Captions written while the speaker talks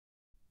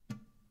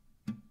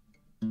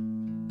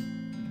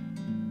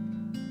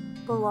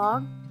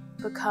belong,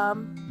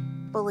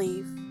 become,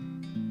 believe.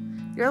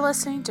 You're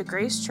listening to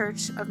Grace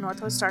Church of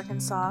Northwest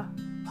Arkansas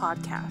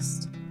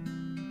podcast.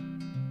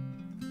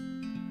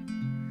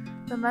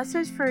 The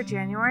message for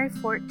January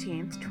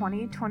 14th,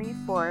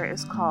 2024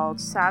 is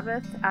called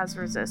Sabbath as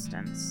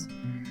Resistance.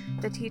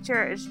 The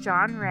teacher is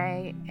John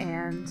Ray,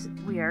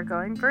 and we are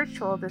going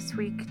virtual this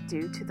week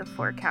due to the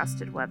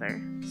forecasted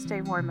weather.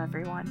 Stay warm,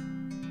 everyone.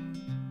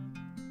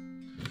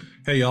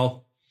 Hey,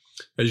 y'all.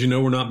 As you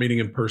know, we're not meeting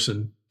in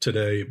person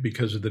today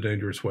because of the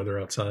dangerous weather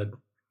outside.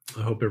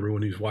 I hope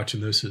everyone who's watching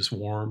this is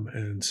warm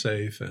and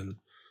safe and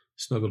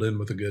snuggled in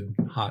with a good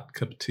hot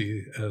cup of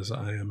tea as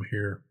I am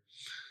here.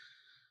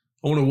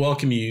 I want to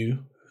welcome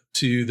you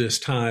to this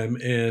time,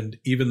 and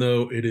even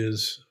though it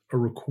is a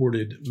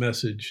recorded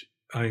message,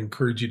 I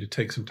encourage you to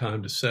take some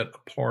time to set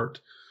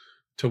apart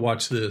to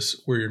watch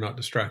this where you're not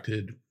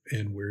distracted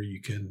and where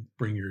you can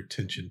bring your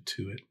attention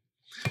to it.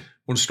 I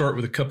want to start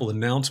with a couple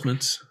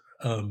announcements.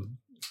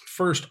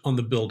 First, on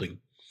the building.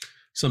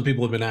 Some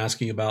people have been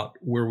asking about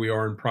where we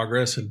are in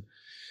progress, and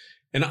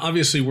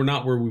obviously we're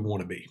not where we want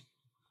to be.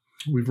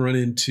 We've run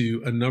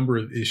into a number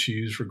of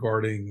issues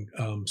regarding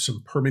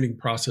some permitting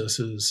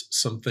processes,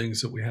 some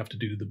things that we have to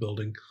do to the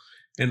building.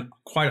 And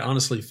quite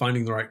honestly,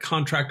 finding the right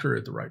contractor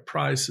at the right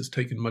price has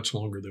taken much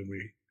longer than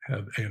we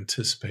have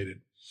anticipated.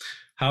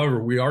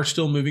 However, we are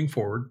still moving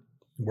forward.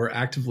 We're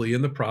actively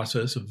in the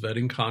process of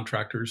vetting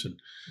contractors and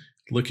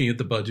looking at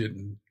the budget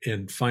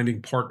and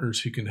finding partners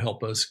who can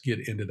help us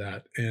get into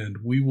that. And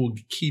we will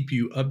keep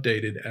you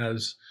updated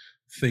as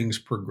things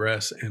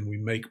progress and we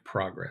make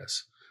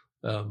progress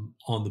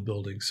on the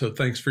building. So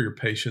thanks for your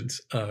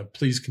patience.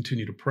 Please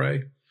continue to pray.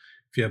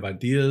 If you have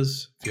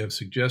ideas, if you have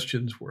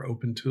suggestions, we're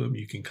open to them.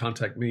 You can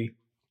contact me.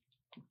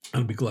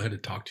 I'll be glad to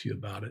talk to you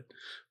about it.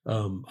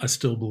 I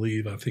still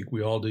believe, I think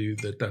we all do,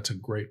 that that's a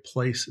great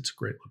place. It's a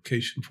great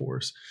location for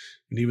us.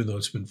 And even though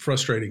it's been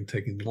frustrating,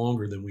 taking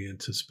longer than we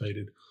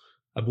anticipated,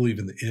 I believe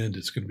in the end,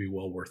 it's going to be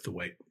well worth the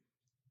wait.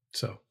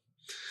 So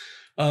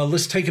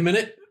let's take a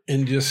minute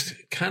and just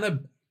kind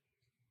of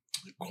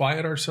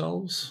quiet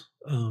ourselves,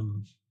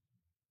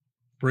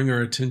 bring our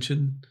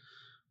attention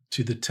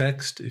to the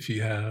text. If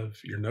you have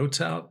your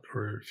notes out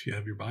or if you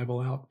have your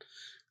Bible out,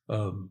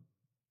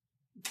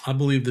 I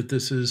believe that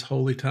this is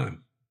holy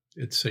time.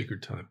 It's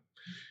sacred time.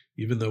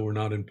 Even though we're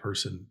not in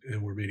person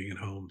and we're meeting in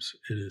homes,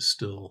 it is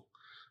still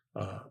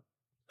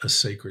a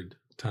sacred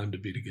time to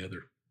be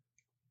together.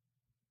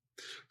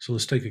 So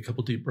let's take a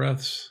couple deep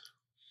breaths.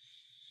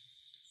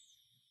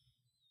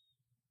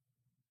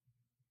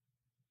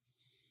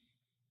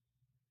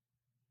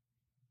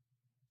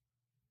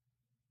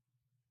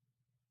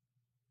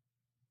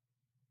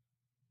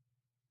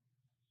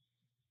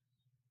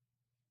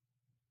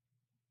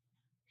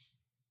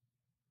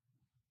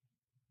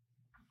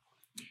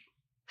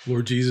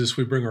 Lord Jesus,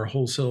 we bring our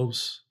whole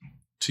selves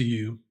to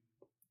you,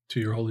 to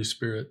your Holy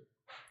Spirit.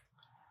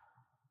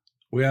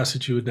 We ask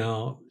that you would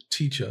now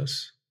teach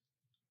us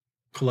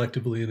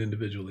collectively and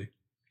individually,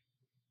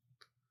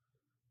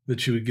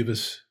 that you would give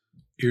us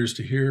ears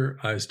to hear,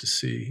 eyes to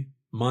see,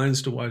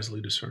 minds to wisely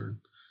discern,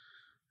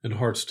 and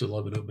hearts to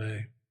love and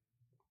obey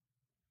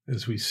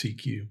as we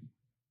seek you.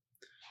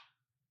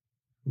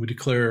 We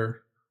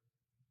declare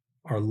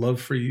our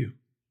love for you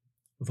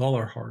with all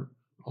our heart,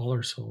 all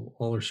our soul,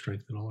 all our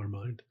strength, and all our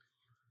mind.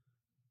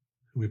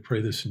 And we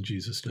pray this in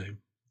Jesus' name.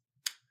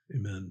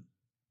 Amen.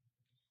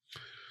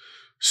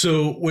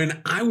 So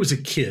when I was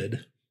a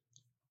kid,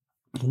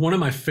 one of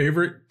my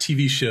favorite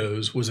TV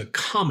shows was a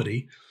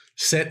comedy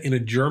set in a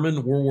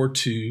German World War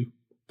II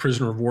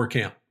prisoner of war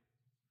camp.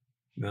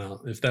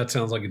 Now, if that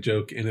sounds like a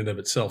joke in and of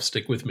itself,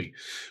 stick with me.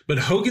 But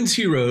Hogan's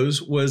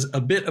Heroes was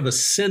a bit of a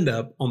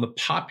send-up on the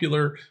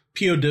popular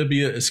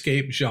POW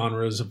escape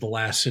genres of the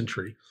last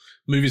century.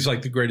 Movies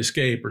like The Great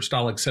Escape or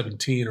Stalag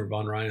 17 or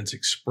Von Ryan's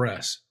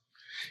Express.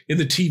 In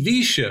the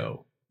TV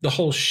show, the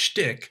whole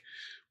shtick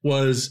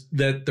was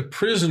that the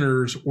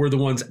prisoners were the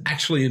ones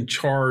actually in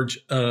charge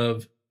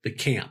of the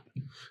camp,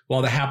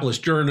 while the hapless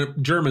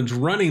Germans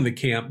running the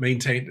camp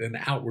maintained an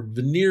outward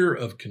veneer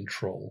of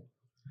control.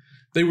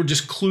 They were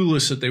just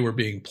clueless that they were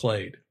being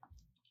played.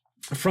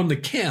 From the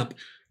camp,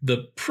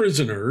 the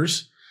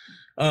prisoners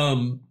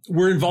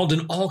were involved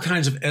in all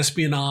kinds of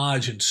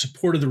espionage and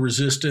support of the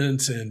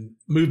resistance and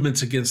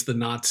movements against the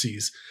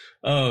Nazis.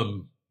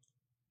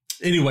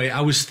 Anyway, I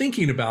was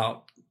thinking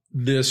about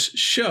this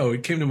show.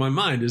 It came to my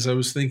mind as I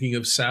was thinking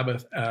of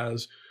Sabbath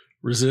as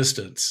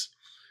resistance.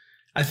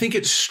 I think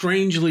it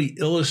strangely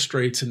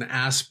illustrates an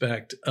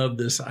aspect of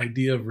this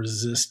idea of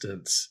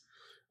resistance.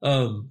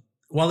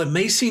 While it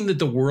may seem that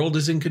the world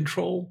is in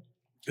control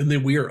and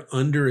that we are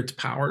under its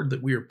power,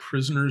 that we are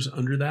prisoners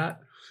under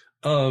that,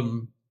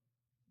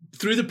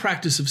 through the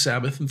practice of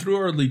Sabbath and through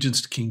our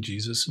allegiance to King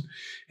Jesus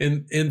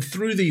and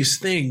through these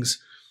things,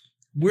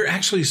 we're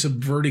actually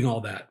subverting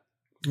all that.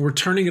 We're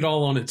turning it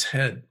all on its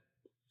head.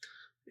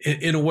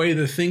 In a way,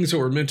 the things that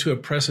were meant to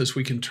oppress us,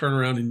 we can turn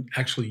around and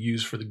actually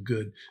use for the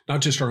good,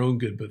 not just our own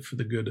good, but for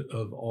the good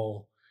of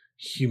all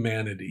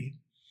humanity.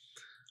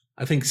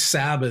 I think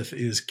Sabbath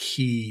is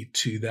key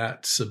to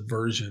that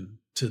subversion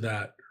to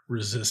that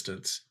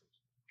resistance.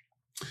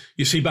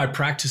 You see, by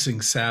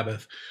practicing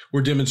Sabbath,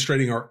 we're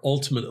demonstrating our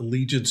ultimate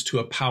allegiance to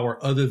a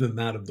power other than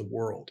that of the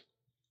world,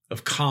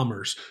 of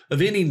commerce,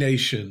 of any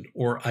nation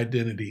or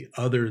identity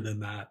other than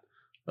that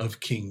of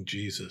King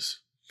Jesus.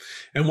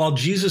 And while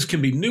Jesus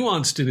can be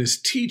nuanced in his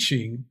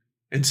teaching,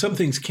 and some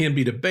things can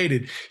be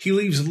debated, he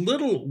leaves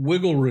little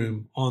wiggle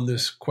room on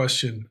this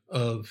question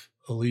of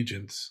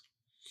allegiance.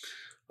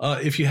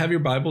 If you have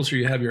your Bibles or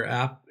you have your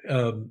app,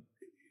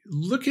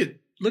 look at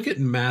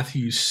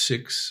Matthew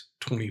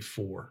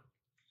 6:24.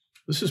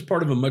 This is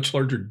part of a much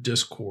larger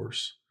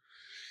discourse,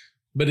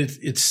 but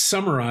it's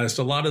summarized.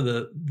 A lot of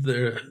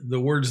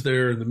the words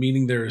there and the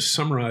meaning there is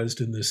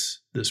summarized in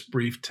this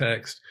brief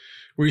text,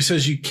 where he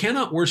says, you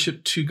cannot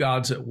worship two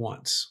gods at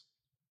once.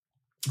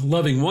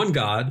 Loving one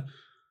God,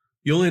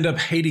 you'll end up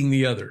hating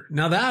the other.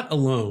 Now that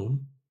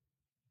alone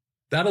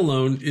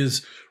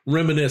is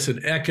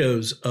reminiscent,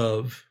 echoes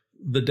of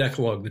the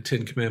Decalogue, the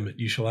Ten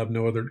Commandments. You shall have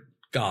no other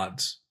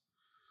gods,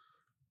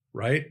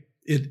 right?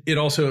 It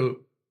also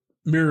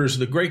mirrors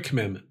the Great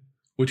Commandment,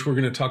 which we're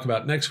going to talk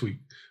about next week.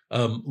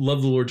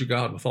 Love the Lord your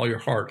God with all your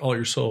heart, all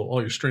your soul, all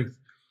your strength,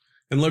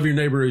 and love your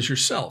neighbor as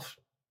yourself.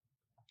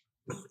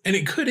 And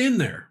it could end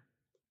there,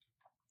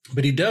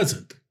 but he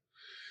doesn't.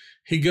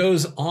 He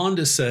goes on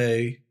to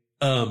say,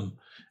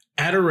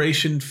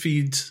 adoration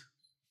feeds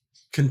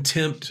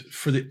contempt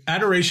for the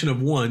adoration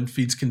of one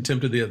feeds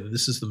contempt of the other.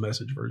 This is the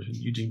Message version,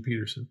 Eugene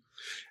Peterson.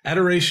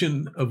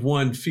 Adoration of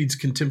one feeds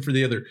contempt for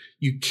the other.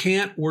 You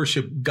can't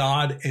worship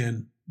God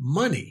and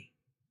money,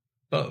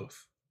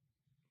 both.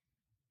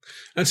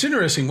 Now, it's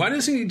interesting. Why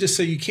doesn't he just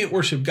say you can't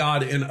worship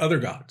God and other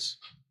gods?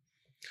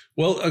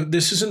 Well,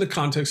 this is in the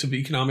context of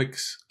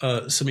economics,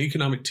 some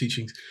economic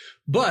teachings.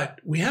 But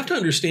we have to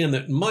understand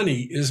that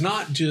money is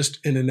not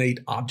just an innate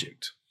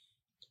object.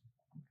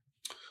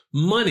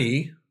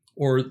 Money,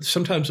 or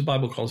sometimes the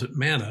Bible calls it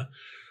manna,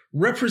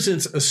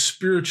 represents a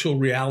spiritual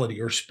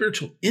reality or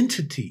spiritual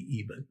entity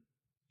even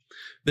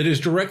that is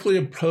directly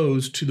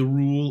opposed to the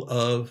rule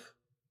of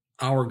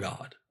our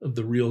God, of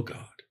the real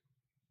God.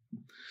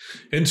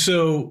 And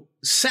so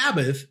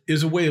Sabbath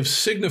is a way of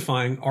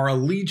signifying our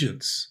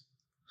allegiance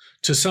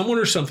to someone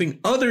or something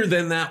other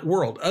than that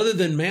world, other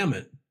than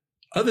mammon,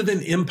 other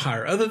than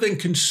empire, other than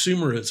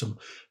consumerism,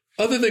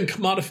 other than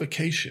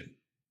commodification.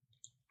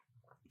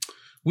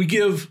 We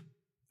give,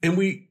 and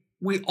we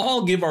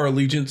all give our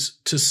allegiance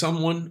to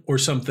someone or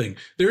something.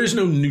 There is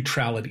no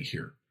neutrality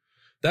here.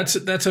 That's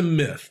a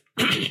myth.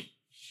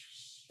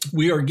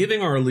 We are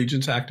giving our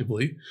allegiance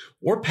actively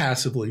or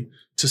passively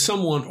to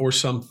someone or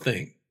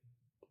something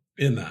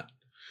in that.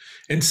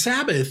 And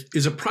Sabbath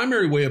is a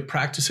primary way of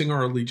practicing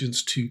our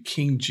allegiance to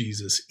King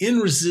Jesus in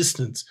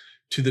resistance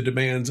to the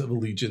demands of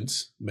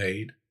allegiance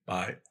made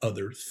by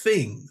other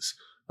things,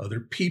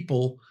 other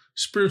people,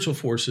 spiritual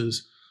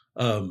forces,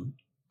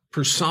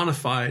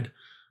 personified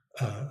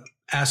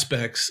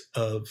aspects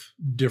of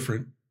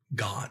different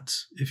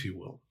gods, if you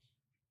will.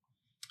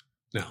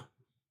 Now,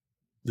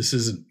 this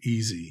isn't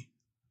easy,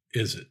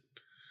 is it?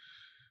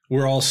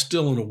 We're all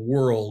still in a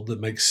world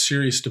that makes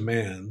serious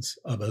demands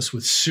of us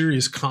with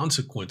serious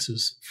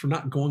consequences for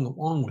not going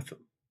along with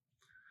them.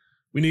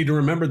 We need to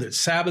remember that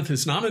Sabbath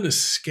is not an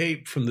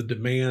escape from the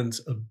demands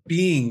of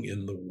being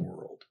in the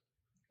world.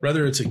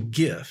 Rather, it's a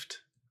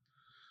gift,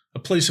 a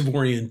place of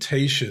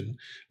orientation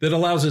that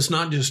allows us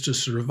not just to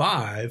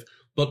survive,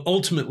 but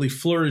ultimately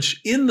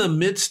flourish in the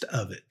midst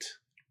of it.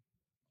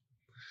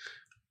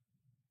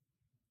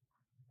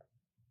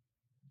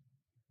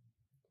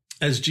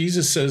 As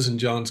Jesus says in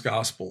John's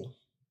Gospel,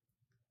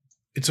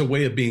 it's a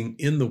way of being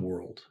in the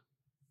world,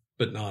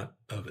 but not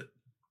of it.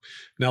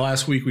 Now,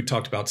 last week we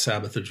talked about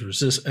Sabbath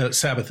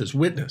as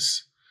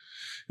witness.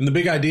 And the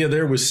big idea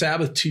there was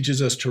Sabbath teaches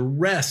us to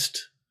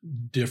rest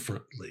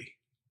differently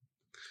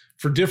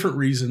for different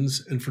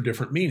reasons and for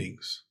different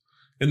meanings.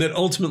 And that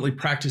ultimately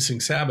practicing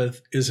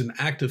Sabbath is an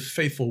act of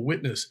faithful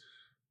witness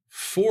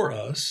for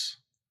us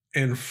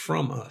and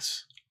from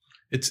us.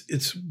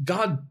 It's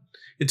God.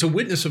 It's a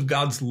witness of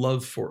God's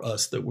love for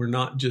us, that we're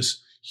not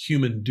just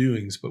human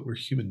doings, but we're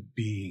human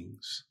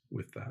beings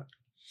with that.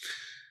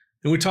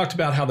 And we talked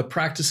about how the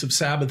practice of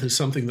Sabbath is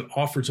something that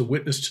offers a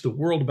witness to the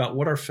world about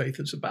what our faith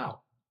is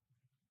about.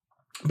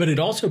 But it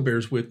also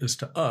bears witness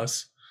to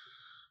us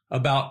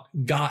about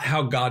God,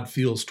 how God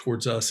feels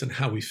towards us and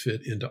how we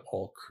fit into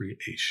all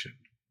creation.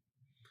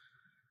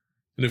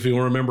 And if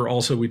you'll remember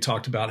also, we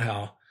talked about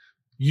how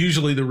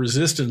usually the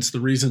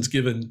reasons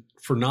given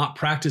for not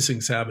practicing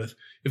Sabbath,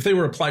 if they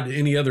were applied to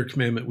any other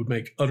commandment, would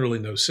make utterly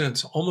no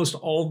sense. Almost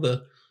all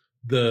the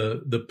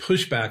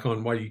pushback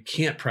on why you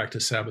can't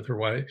practice Sabbath or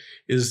why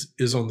is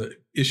on the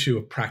issue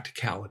of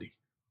practicality.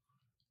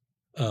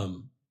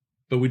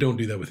 But we don't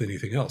do that with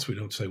anything else. We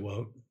don't say,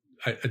 well,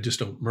 I just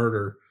don't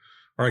murder,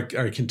 or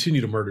I continue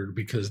to murder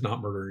because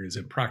not murdering is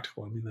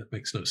impractical. I mean, that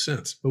makes no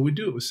sense. But we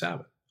do it with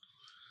Sabbath.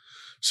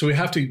 So we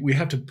have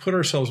to put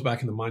ourselves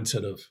back in the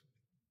mindset of,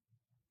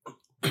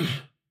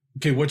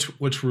 okay,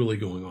 what's really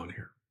going on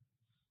here?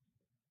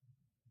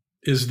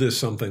 is this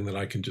something that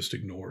I can just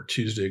ignore,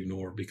 choose to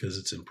ignore because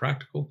it's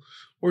impractical?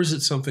 Or is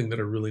it something that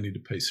I really need to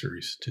pay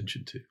serious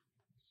attention to?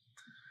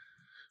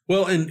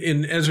 Well,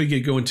 and as we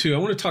get going too, I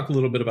want to talk a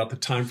little bit about the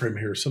time frame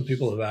here. Some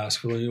people have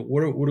asked, well,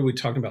 what are we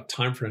talking about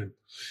time frame?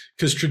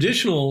 Because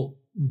traditional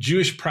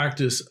Jewish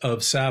practice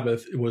of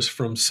Sabbath was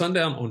from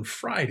sundown on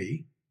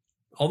Friday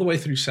all the way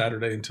through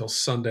Saturday until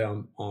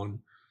sundown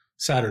on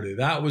Saturday.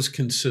 That was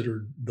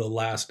considered the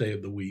last day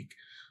of the week,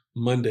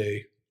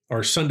 Monday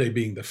or Sunday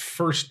being the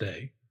first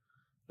day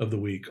of the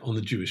week on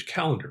the Jewish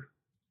calendar.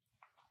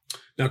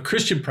 Now,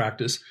 Christian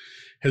practice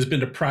has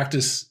been to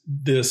practice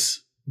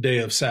this day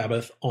of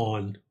Sabbath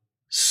on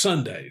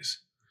Sundays.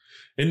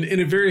 And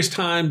at various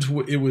times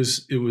it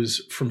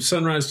was from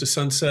sunrise to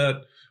sunset,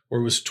 or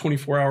it was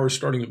 24 hours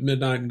starting at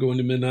midnight and going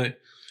to midnight.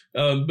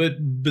 But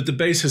the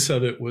basis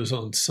of it was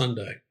on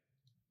Sunday.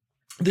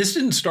 This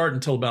didn't start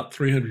until about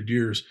 300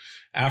 years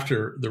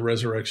after the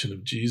resurrection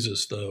of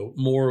Jesus, though,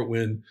 more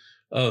when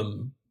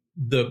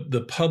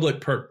the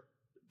public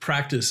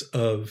practice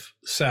of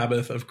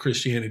Sabbath, of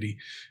Christianity,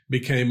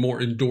 became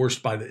more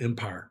endorsed by the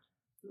empire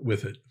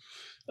with it.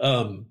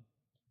 And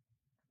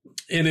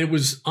it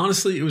was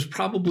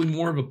probably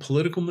more of a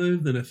political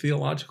move than a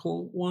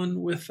theological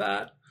one with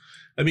that.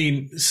 I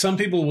mean, some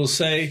people will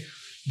say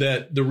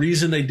that the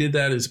reason they did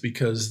that is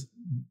because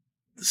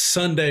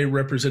Sunday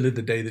represented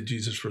the day that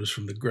Jesus rose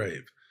from the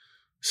grave.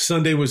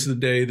 Sunday was the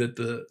day that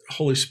the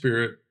Holy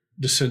Spirit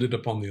descended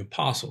upon the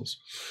apostles.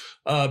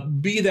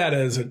 Be that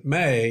as it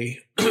may,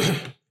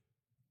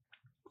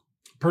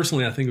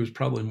 personally, I think it was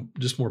probably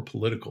just more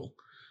political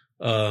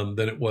than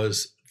it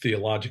was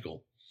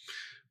theological.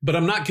 But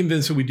I'm not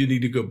convinced that we do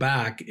need to go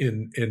back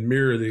and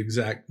mirror the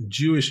exact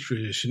Jewish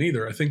tradition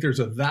either. I think there's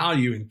a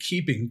value in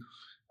keeping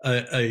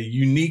a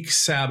unique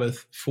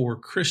Sabbath for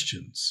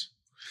Christians.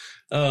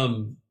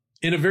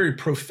 In a very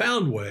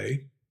profound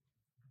way,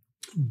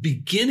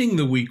 beginning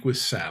the week with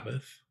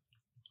Sabbath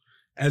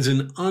as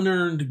an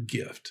unearned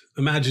gift.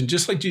 Imagine,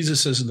 just like Jesus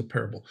says in the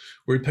parable,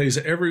 where he pays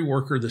every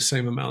worker the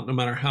same amount, no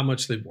matter how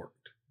much they've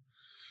worked.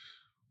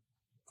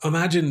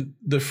 Imagine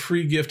the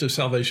free gift of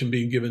salvation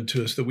being given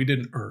to us that we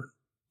didn't earn.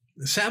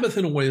 The Sabbath,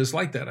 in a way, is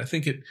like that. I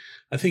think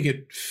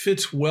it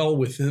fits well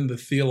within the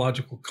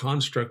theological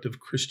construct of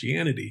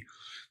Christianity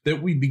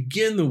that we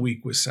begin the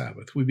week with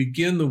Sabbath. We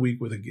begin the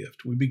week with a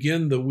gift. We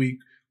begin the week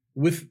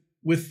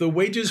with the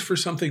wages for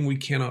something we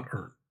cannot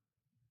earn.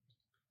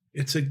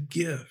 It's a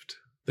gift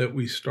that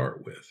we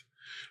start with,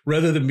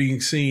 rather than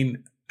being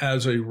seen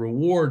as a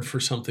reward for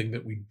something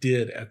that we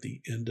did at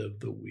the end of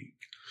the week.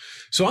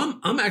 So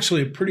I'm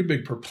actually a pretty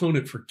big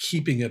proponent for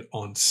keeping it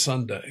on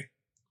Sunday.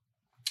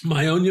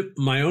 My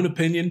own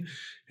opinion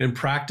and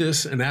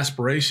practice and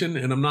aspiration,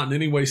 and I'm not in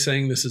any way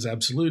saying this is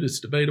absolute, it's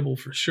debatable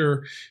for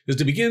sure, is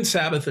to begin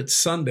Sabbath at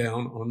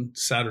sundown on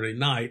Saturday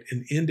night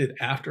and end it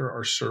after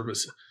our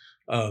service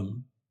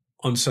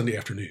on Sunday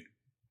afternoon.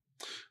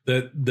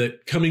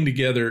 That coming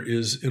together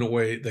is, in a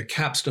way, the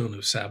capstone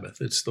of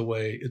Sabbath. It's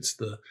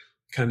the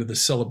kind of the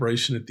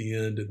celebration at the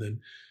end, and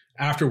then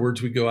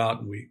afterwards we go out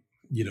and we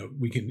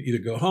can either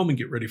go home and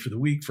get ready for the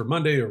week for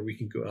Monday, or we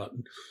can go out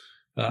and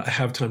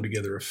have time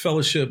together of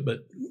fellowship,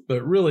 but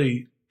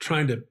really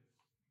trying to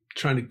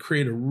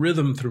create a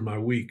rhythm through my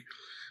week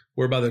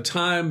where by the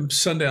time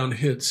sundown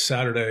hits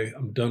Saturday,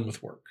 I'm done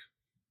with work.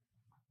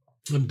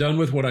 I'm done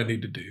with what I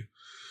need to do.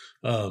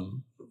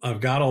 I've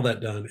got all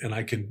that done, and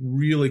I can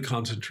really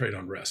concentrate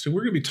on rest. And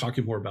we're going to be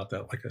talking more about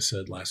that, like I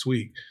said last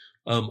week,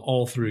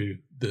 all through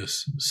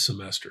this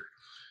semester.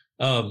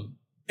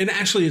 And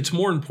actually, it's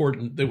more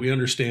important that we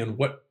understand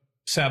what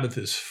Sabbath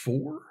is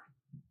for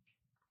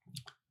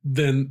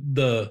than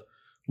the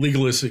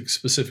legalistic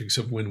specifics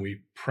of when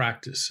we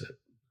practice it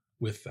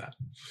with that.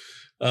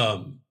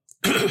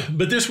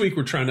 But this week,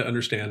 we're trying to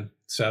understand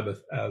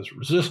Sabbath as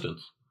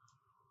resistance.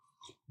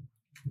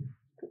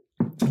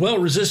 Well,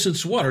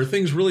 resistance to what? Are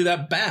things really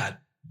that bad?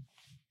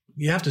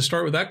 You have to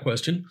start with that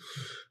question.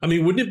 I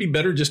mean, wouldn't it be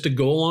better just to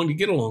go along to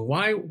get along?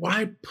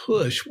 Why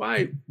push?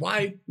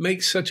 Why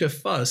make such a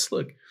fuss?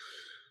 Look,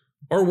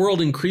 our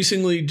world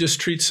increasingly just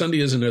treats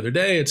Sunday as another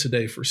day. It's a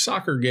day for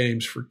soccer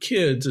games, for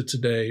kids. It's a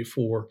day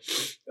for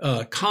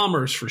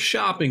commerce, for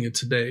shopping.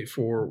 It's a day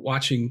for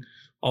watching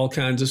all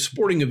kinds of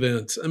sporting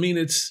events. I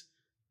mean,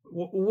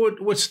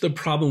 what's the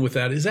problem with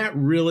that? Is that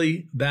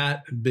really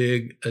that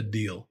big a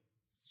deal?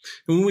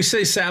 And when we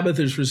say Sabbath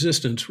is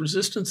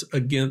resistance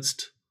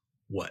against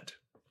what?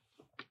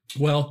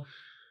 Well,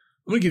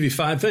 I'm going to give you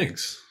 5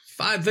 things.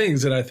 5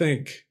 things that I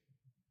think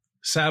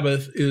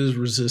Sabbath is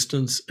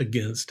resistance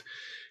against,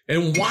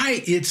 and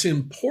why it's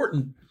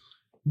important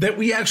that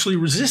we actually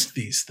resist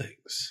these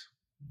things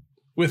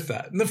with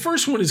that. And the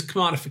first one is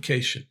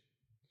commodification.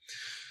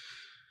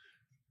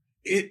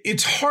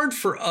 It's hard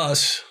for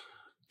us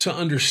to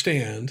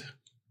understand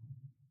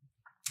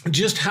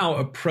just how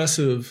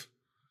oppressive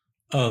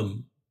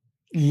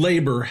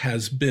labor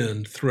has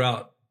been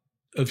throughout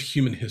of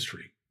human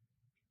history.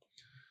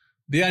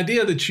 The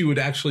idea that you would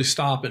actually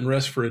stop and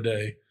rest for a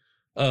day,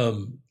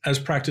 as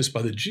practiced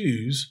by the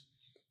Jews,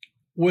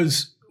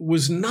 was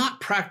not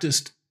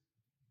practiced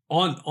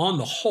on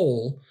the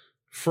whole,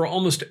 for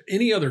almost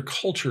any other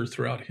culture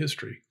throughout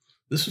history,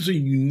 this was a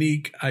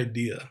unique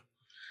idea.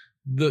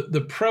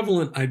 The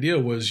prevalent idea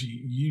was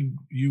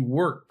you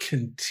work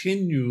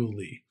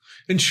continually.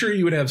 And sure,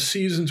 you would have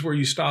seasons where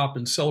you stop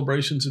and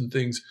celebrations and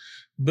things,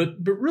 but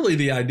really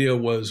the idea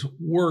was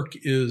work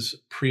is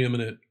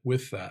preeminent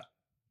with that.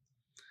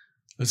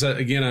 As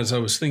I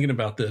was thinking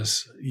about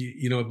this,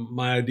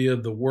 my idea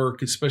of the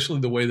work, especially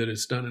the way that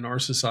it's done in our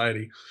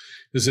society,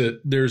 is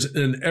that there's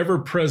an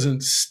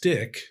ever-present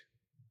stick.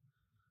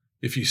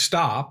 If you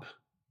stop,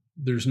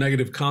 there's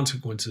negative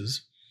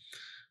consequences,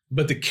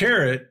 but the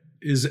carrot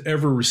is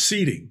ever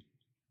receding.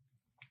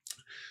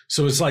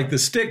 So it's like the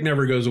stick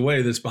never goes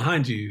away that's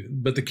behind you,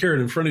 but the carrot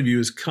in front of you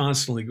is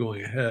constantly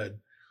going ahead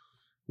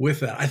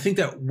with that. I think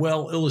that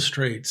well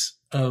illustrates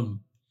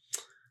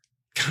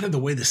kind of the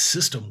way the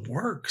system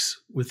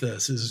works with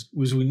us is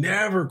we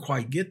never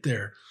quite get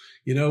there.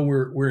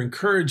 We're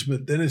encouraged,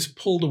 but then it's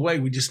pulled away.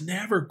 We just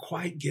never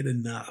quite get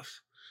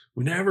enough.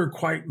 We never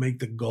quite make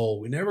the goal.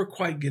 We never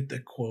quite get the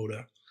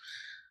quota.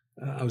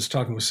 I was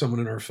talking with someone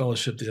in our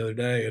fellowship the other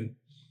day, and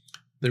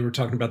they were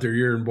talking about their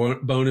year-end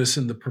bonus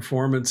and the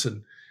performance,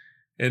 and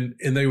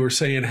they were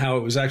saying how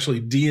it was actually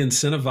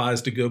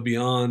de-incentivized to go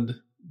beyond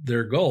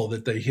their goal,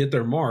 that they hit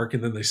their mark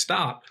and then they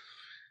stopped,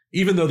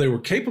 even though they were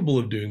capable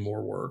of doing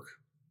more work.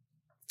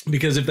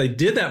 Because if they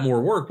did that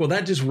more work, well,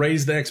 that just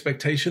raised the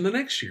expectation the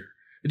next year.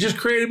 It just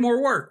created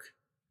more work.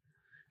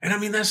 And I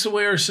mean, that's the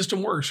way our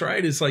system works,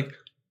 right? It's like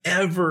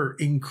ever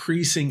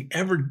increasing,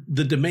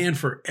 the demand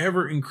for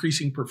ever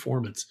increasing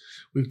performance.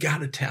 We've got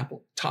to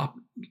top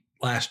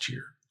last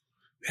year.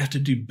 We have to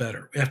do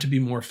better. We have to be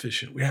more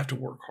efficient. We have to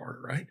work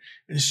harder, right?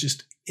 And it's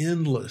just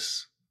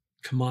endless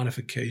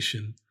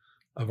commodification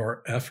of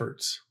our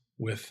efforts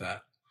with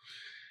that.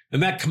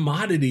 And that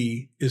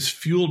commodity is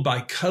fueled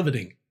by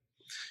coveting.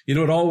 It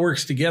all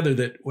works together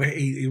that,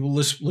 hey,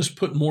 let's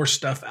put more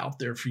stuff out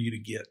there for you to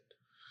get.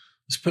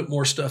 Let's put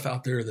more stuff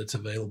out there that's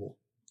available.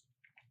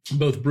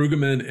 Both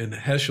Brueggemann and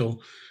Heschel,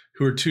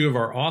 who are two of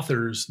our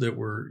authors that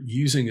we're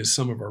using as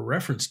some of our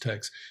reference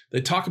texts,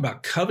 they talk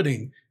about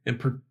coveting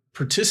and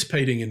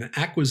participating in an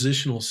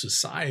acquisitional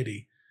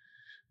society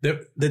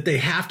that they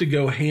have to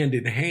go hand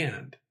in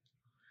hand.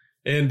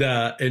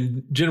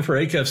 And Jennifer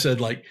Acuff said,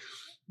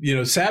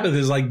 Sabbath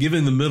is like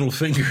giving the middle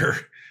finger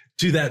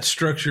to that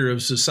structure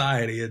of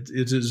society. It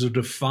is a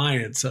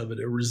defiance of it,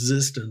 a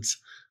resistance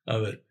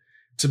of it.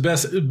 It's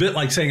a bit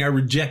like saying, I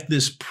reject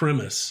this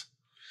premise.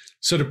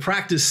 So to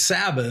practice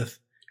Sabbath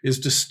is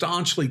to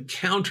staunchly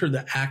counter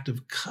the act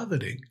of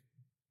coveting,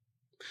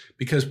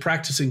 because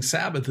practicing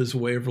Sabbath is a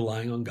way of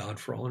relying on God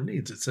for all our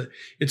needs.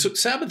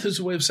 Sabbath is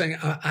a way of saying,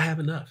 I have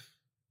enough.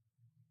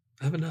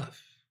 I have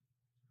enough.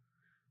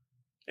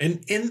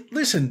 And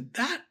listen,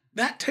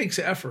 that takes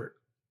effort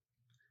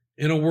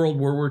in a world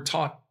where we're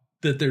taught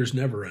that there's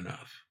never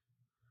enough,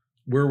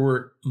 where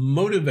we're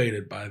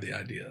motivated by the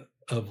idea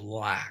of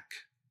lack,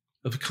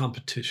 of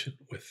competition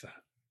with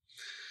that.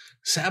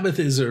 Sabbath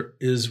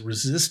is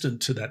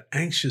resistant to that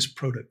anxious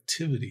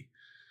productivity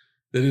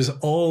that is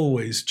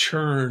always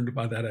churned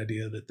by that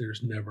idea that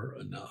there's never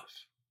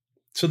enough.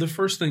 So the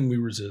first thing we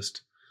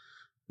resist,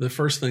 the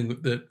first thing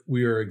that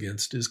we are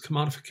against is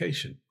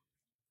commodification,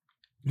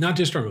 not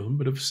just our own,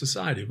 but of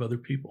society, of other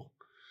people.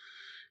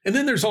 And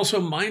then there's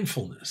also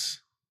mindfulness.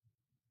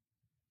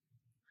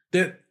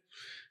 That,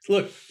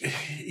 look,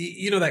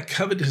 that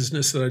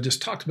covetousness that I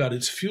just talked about,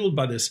 it's fueled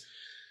by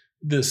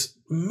this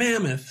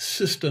mammoth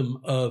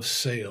system of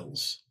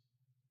sales,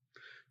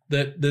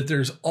 that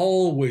there's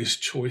always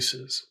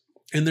choices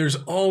and there's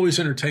always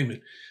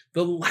entertainment.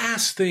 The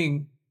last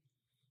thing,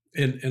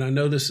 and I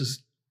know this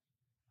is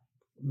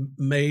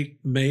may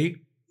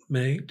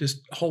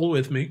just hold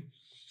with me,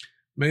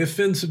 may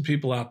offend some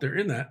people out there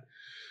in that,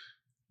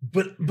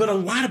 but a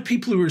lot of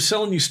people who are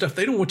selling you stuff,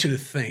 they don't want you to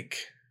think.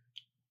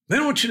 They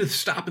don't want you to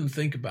stop and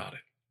think about it.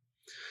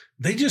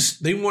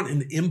 They want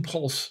an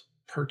impulse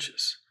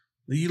purchase.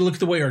 You look at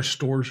the way our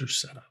stores are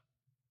set up,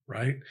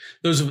 right?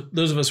 Those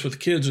of us with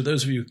kids, or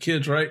those of you with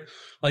kids, right?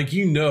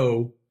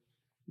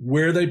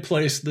 Where they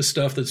place the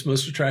stuff that's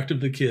most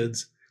attractive to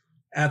kids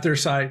at their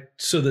site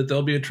so that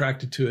they'll be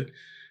attracted to it.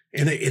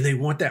 And they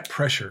want that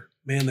pressure.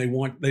 Man,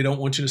 they don't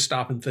want you to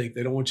stop and think.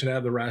 They don't want you to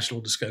have the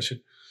rational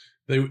discussion.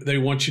 They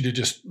want you to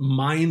just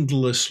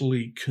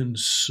mindlessly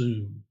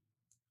consume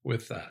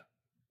with that.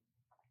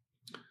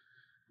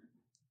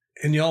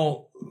 And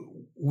y'all,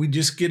 we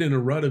just get in a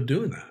rut of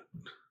doing that.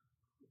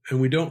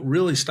 And we don't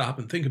really stop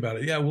and think about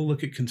it. Yeah, we'll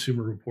look at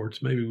consumer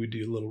reports. Maybe we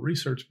do a little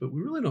research, but we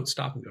really don't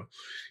stop and go,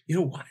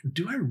 why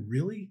do I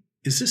really,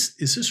 is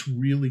this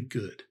really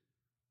good?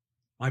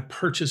 My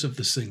purchase of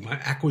this thing, my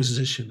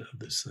acquisition of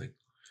this thing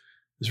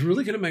is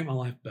really going to make my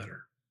life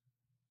better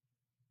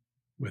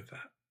with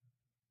that.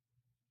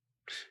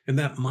 And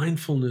that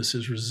mindfulness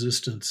is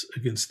resistance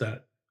against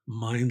that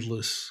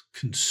mindless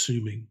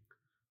consuming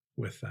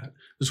with that,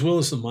 as well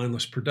as the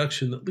mindless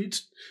production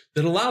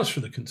that allows for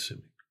the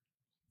consuming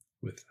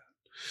with that.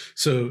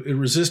 So it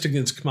resists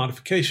against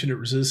commodification. It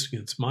resists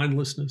against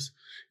mindlessness.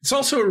 It's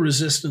also a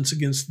resistance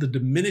against the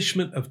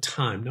diminishment of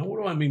time. Now,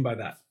 what do I mean by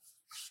that?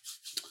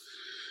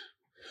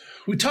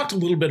 We talked a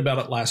little bit about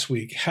it last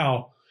week,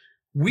 how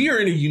we are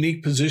in a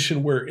unique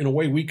position where, in a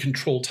way, we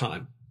control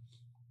time.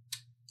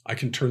 I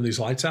can turn these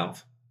lights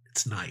off.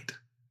 It's night.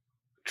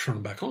 Turn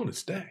them back on.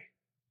 It's day.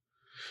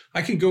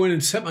 I can go in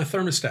and set my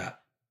thermostat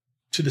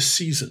to the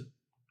season.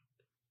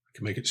 I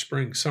can make it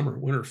spring, summer,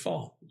 winter,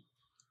 fall.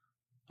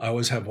 I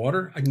always have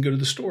water. I can go to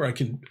the store. I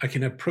can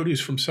have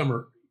produce from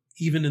summer,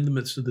 even in the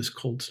midst of this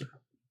cold snap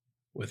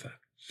with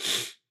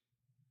that.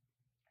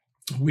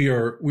 We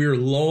are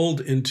lulled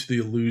into the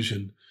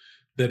illusion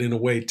that, in a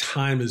way,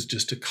 time is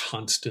just a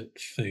constant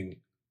thing,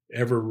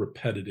 ever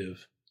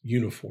repetitive,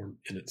 uniform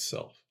in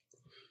itself.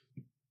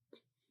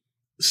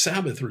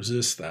 Sabbath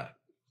resists that.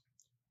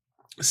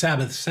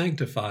 Sabbath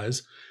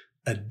sanctifies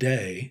a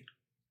day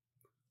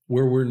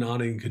where we're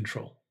not in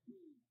control,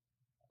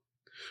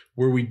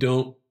 where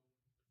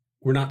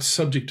we're not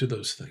subject to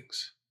those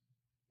things.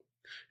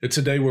 It's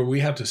a day where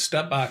we have to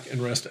step back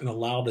and rest and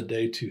allow the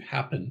day to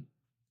happen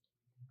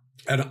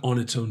on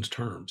its own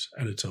terms,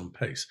 at its own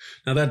pace.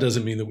 Now, that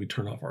doesn't mean that we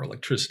turn off our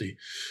electricity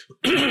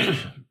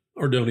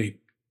or don't eat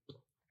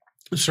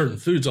certain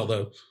foods,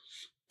 although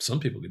some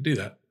people could do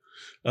that.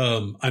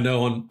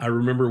 I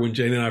remember when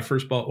Jane and I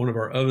first bought one of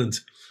our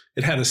ovens,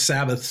 it had a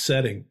Sabbath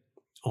setting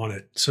on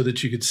it so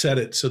that you could set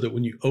it so that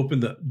when you open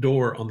the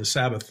door on the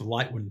Sabbath, the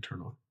light wouldn't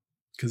turn on,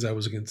 because that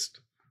was against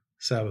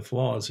Sabbath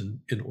laws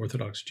in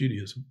Orthodox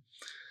Judaism.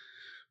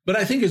 But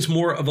I think it's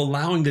more of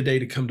allowing the day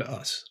to come to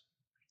us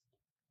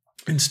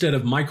instead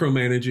of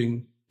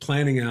micromanaging,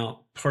 planning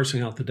out,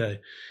 parsing out the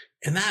day.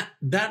 And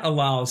that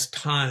allows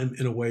time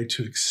in a way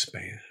to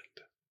expand.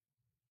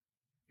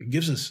 It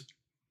gives us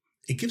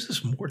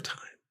more time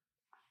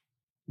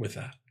with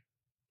that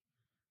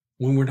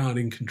when we're not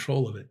in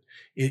control of it.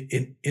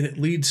 And it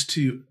leads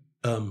to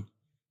an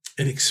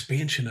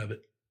expansion of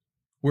it,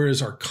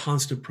 whereas our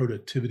constant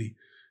productivity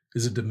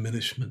is a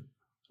diminishment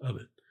of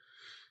it.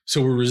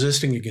 So we're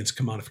resisting against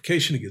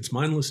commodification, against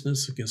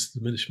mindlessness, against the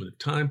diminishment of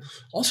time,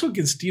 also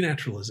against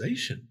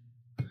denaturalization,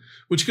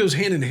 which goes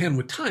hand in hand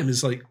with time.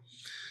 Is like,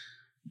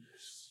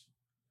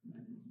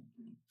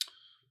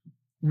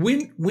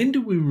 when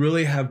do we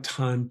really have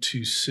time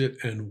to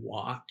sit and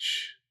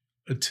watch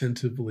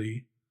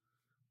attentively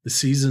the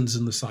seasons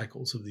and the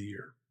cycles of the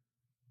year?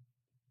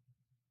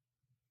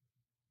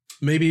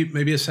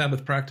 Maybe a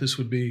Sabbath practice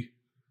would be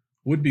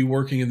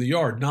working in the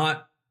yard,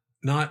 not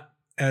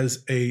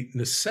as a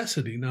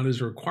necessity, not as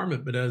a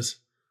requirement, but as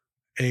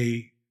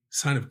a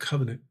sign of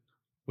covenant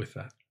with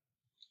that.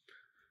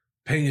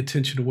 Paying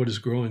attention to what is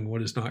growing,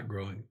 what is not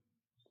growing,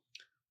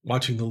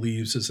 watching the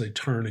leaves as they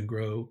turn and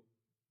grow,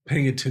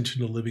 paying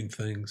attention to living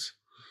things,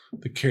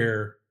 the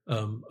care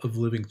of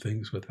living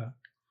things with that.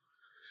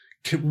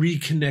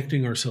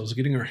 Reconnecting ourselves,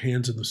 getting our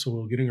hands in the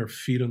soil, getting our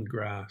feet on the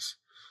grass,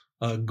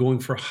 going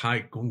for a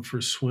hike, going for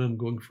a swim,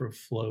 going for a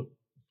float.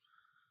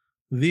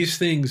 These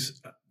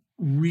things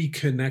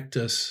reconnect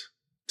us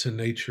to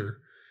nature,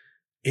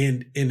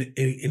 and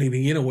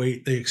in a way,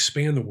 they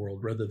expand the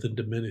world rather than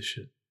diminish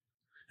it.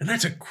 And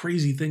that's a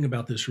crazy thing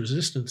about this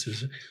resistance,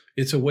 is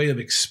it's a way of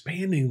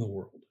expanding the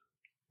world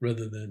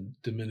rather than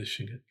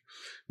diminishing it.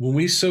 When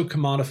we so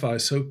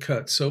commodify, so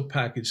cut, so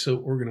package, so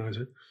organize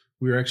it,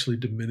 we're actually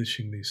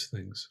diminishing these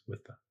things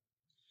with that.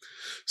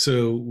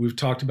 So we've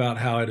talked about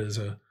how it is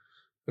a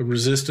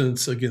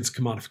resistance against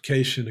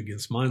commodification,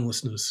 against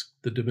mindlessness,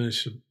 the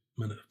diminishment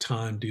of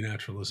time,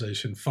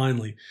 denaturalization.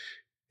 Finally,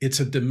 it's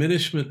a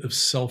diminishment of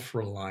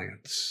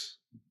self-reliance.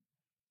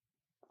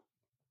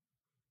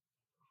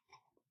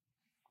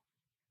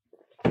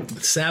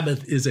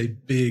 Sabbath is a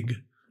big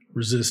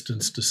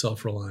resistance to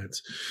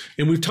self-reliance.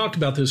 And we've talked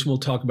about this, and we'll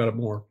talk about it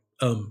more.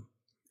 And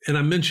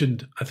I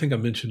think I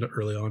mentioned it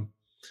early on.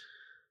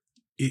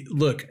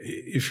 Look,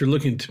 if you're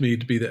looking to me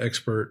to be the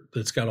expert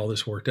that's got all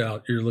this worked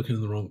out, you're looking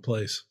in the wrong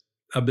place.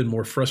 I've been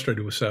more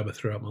frustrated with Sabbath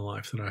throughout my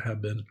life than I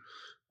have been.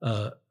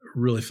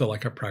 Really felt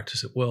like I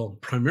practice it well.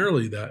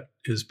 Primarily that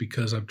is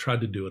because I've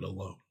tried to do it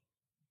alone.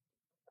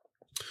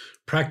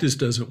 Practice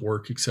doesn't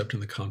work except in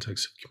the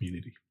context of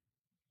community.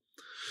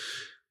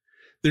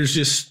 There's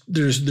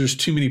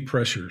too many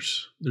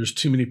pressures. There's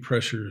too many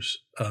pressures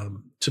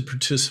to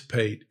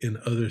participate in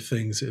other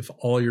things if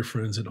all your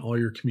friends and all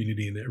your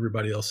community and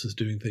everybody else is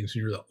doing things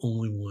and you're the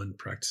only one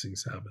practicing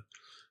Sabbath.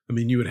 I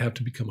mean, you would have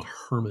to become a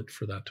hermit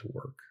for that to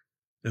work.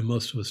 And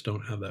most of us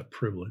don't have that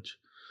privilege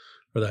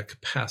or that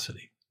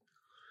capacity.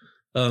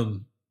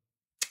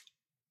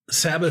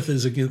 Sabbath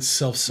is against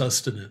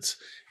self-sustenance.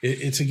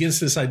 It's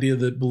against this idea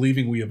that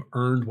believing we have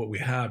earned what we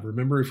have.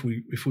 Remember, if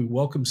we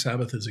welcome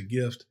Sabbath as a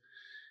gift,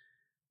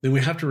 then we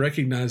have to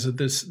recognize that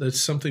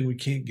that's something we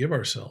can't give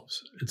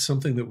ourselves. It's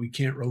something that we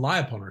can't rely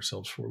upon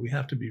ourselves for. We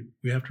have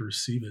to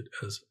receive it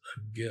as a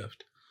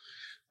gift.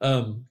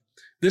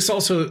 This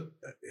also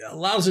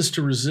allows us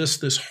to resist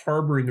this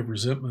harboring of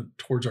resentment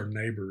towards our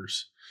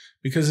neighbors,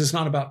 because it's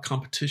not about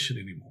competition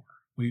anymore.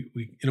 We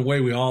in a way,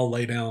 we all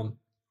lay down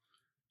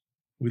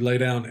We lay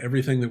down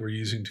everything that we're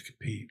using to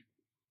compete.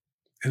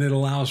 And it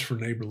allows for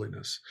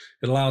neighborliness.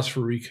 It allows for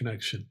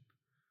reconnection.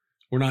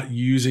 We're not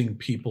using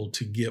people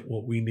to get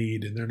what we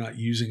need, and they're not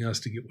using us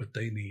to get what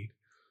they need.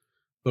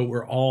 But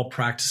we're all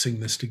practicing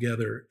this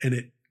together, and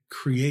it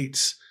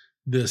creates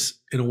this,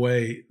 in a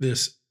way,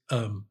 this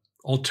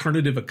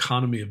alternative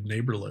economy of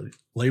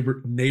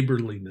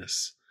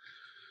neighborliness,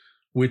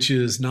 which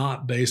is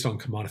not based on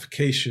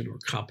commodification or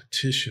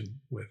competition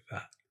with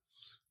that.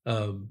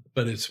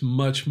 But it's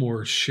much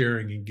more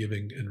sharing and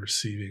giving and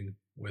receiving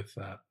with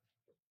that.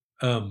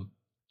 And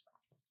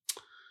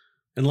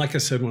like I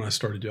said when I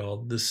started,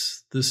 y'all,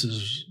 this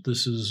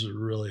is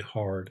really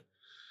hard.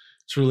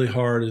 It's really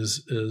hard,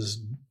 as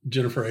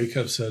Jennifer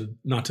Acuff said,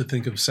 not to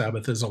think of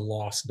Sabbath as a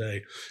lost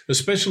day,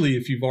 especially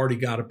if you've already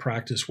got a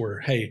practice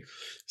where, hey,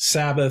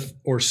 Sabbath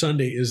or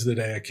Sunday is the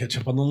day I catch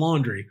up on the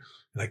laundry,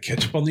 and I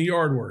catch up on the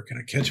yard work, and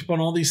I catch up on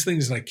all these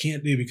things that I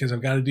can't do because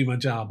I've got to do my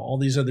job all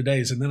these other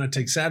days. And then I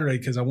take Saturday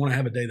because I want to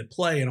have a day to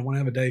play, and I want to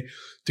have a day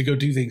to go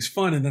do things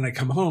fun. And then I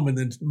come home, and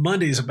then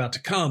Monday is about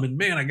to come, and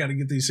man, I got to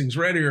get these things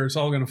ready or it's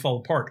all going to fall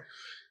apart.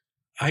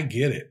 I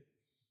get it.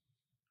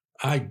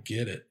 I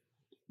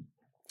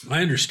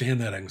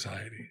understand that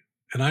anxiety,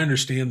 and I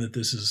understand that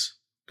this is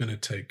going to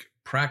take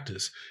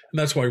practice. And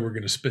that's why we're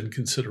going to spend a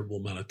considerable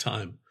amount of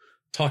time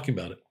talking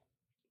about it.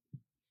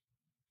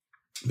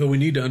 But we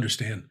need to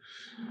understand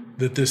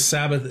that this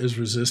Sabbath is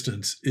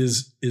resistance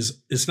is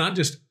it's not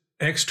just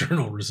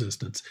external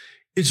resistance.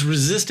 It's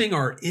resisting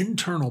our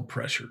internal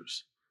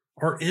pressures,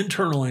 our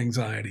internal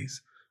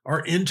anxieties,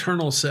 our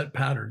internal set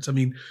patterns. I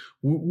mean,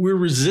 we're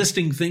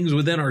resisting things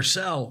within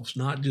ourselves,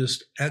 not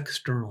just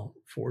external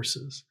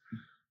forces,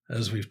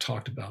 as we've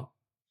talked about.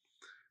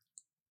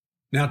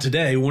 Now,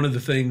 today, one of the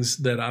things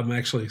that I'm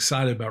actually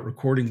excited about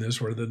recording this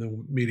rather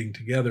than meeting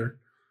together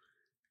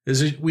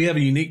is that we have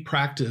a unique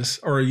practice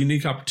or a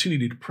unique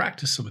opportunity to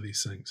practice some of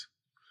these things.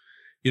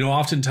 You know,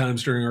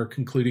 oftentimes during our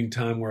concluding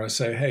time where I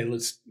say, hey,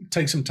 let's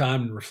take some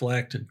time and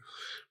reflect and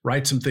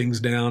write some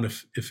things down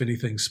if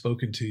anything's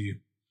spoken to you.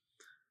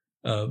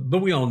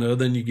 But we all know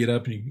then you get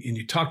up and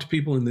you talk to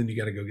people, and then you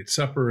got to go get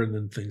supper, and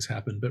then things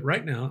happen. But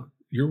right now,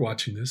 you're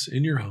watching this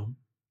in your home.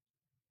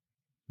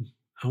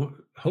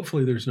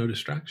 Hopefully there's no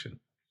distraction.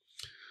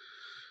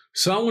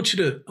 So I want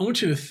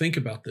you to think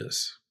about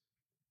this.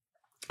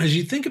 As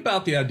you think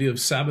about the idea of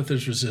Sabbath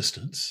as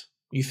resistance,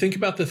 you think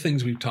about the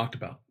things we've talked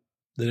about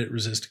that it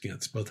resists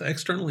against, both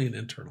externally and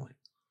internally.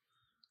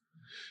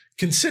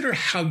 Consider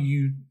how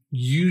you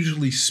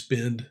usually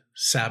spend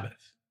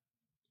Sabbath.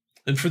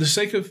 And for the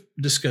sake of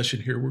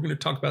discussion here, we're going to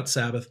talk about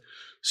Sabbath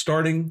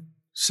starting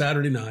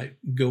Saturday night,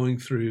 going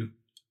through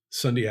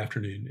Sunday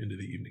afternoon into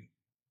the evening.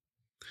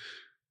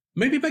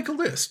 Maybe make a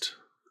list.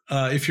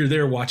 If you're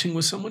there watching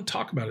with someone,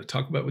 talk about it.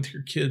 Talk about it with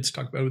your kids.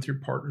 Talk about it with your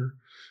partner.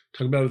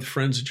 Talk about it with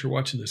friends that you're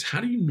watching this.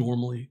 How do you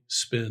normally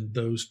spend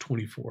those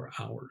 24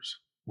 hours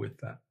with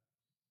that?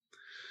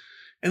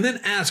 And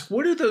then ask,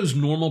 what do those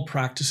normal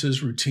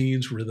practices,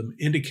 routines, rhythm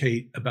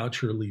indicate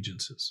about your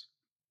allegiances?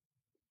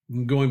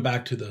 And going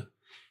back to the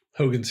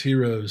Hogan's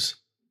Heroes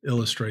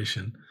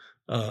illustration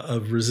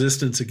of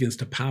resistance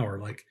against a power,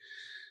 like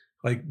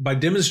by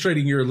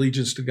demonstrating your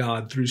allegiance to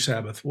God through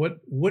Sabbath,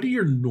 what are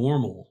your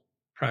normal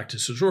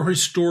practices, or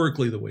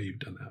historically the way you've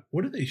done that?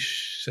 What do they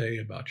say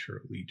about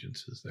your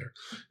allegiances there?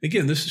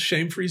 Again, this is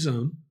shame-free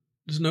zone.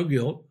 There's no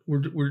guilt.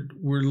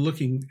 We're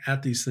looking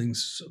at these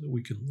things so that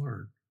we can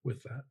learn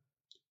with that.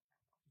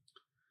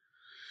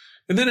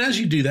 And then as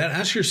you do that,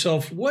 ask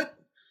yourself, what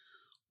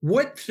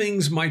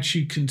things might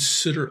you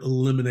consider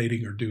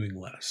eliminating or doing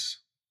less?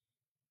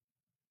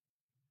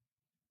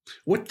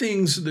 What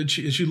things that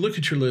as you look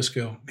at your list,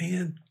 go,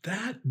 man,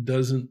 that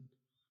doesn't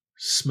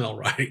smell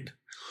right.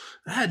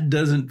 That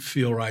doesn't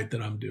feel right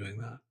that I'm doing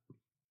that.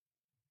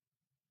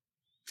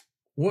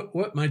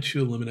 What might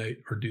you eliminate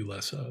or do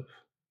less of?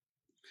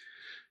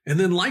 And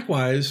then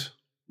likewise,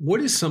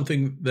 what is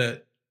something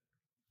that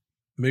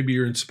maybe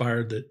you're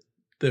inspired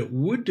that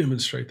would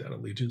demonstrate that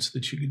allegiance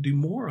that you could do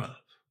more of,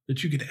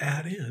 that you could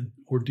add in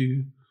or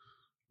do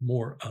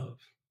more of?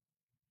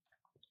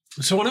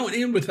 So I want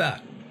to end with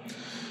that.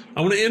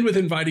 I want to end with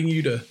inviting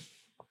you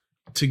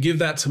to give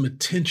that some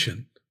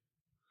attention.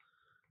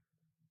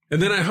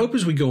 And then I hope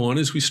as we go on,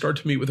 as we start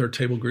to meet with our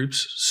table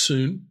groups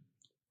soon,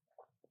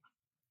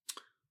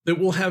 that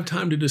we'll have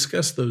time to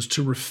discuss those,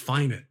 to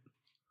refine it.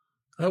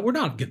 We're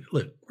not going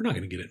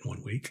to get it in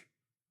 1 week.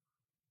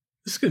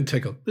 This is going to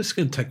take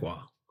a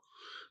while.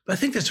 But I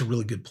think that's a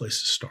really good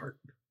place to start.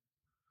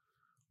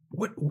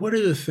 What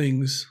are the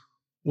things,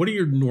 what do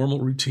your normal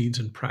routines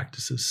and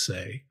practices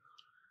say?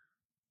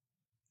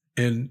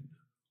 And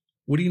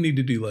what do you need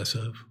to do less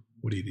of?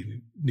 What do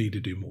you need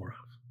to do more of?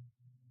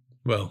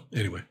 Well,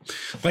 anyway,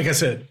 like I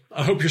said,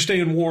 I hope you're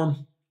staying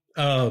warm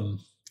in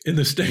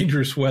this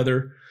dangerous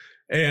weather.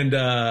 And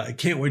I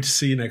can't wait to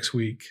see you next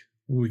week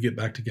when we get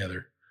back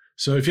together.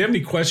 So if you have any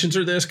questions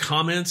or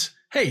comments,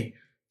 hey,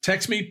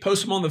 text me,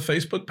 post them on the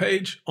Facebook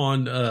page,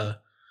 on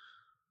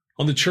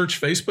the church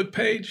Facebook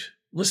page.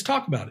 Let's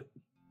talk about it.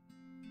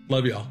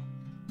 Love y'all.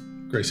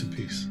 Grace and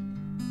peace.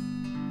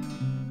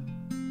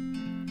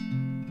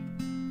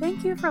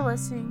 Thank you for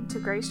listening to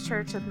Grace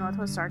Church of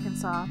Northwest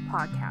Arkansas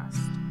podcast.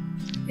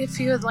 If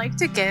you would like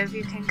to give,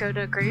 you can go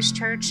to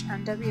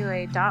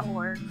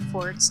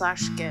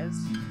gracechurchnwa.org/give.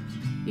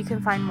 You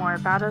can find more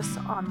about us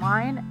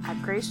online at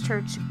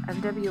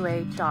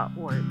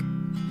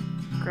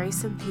gracechurchnwa.org.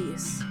 Grace and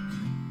peace.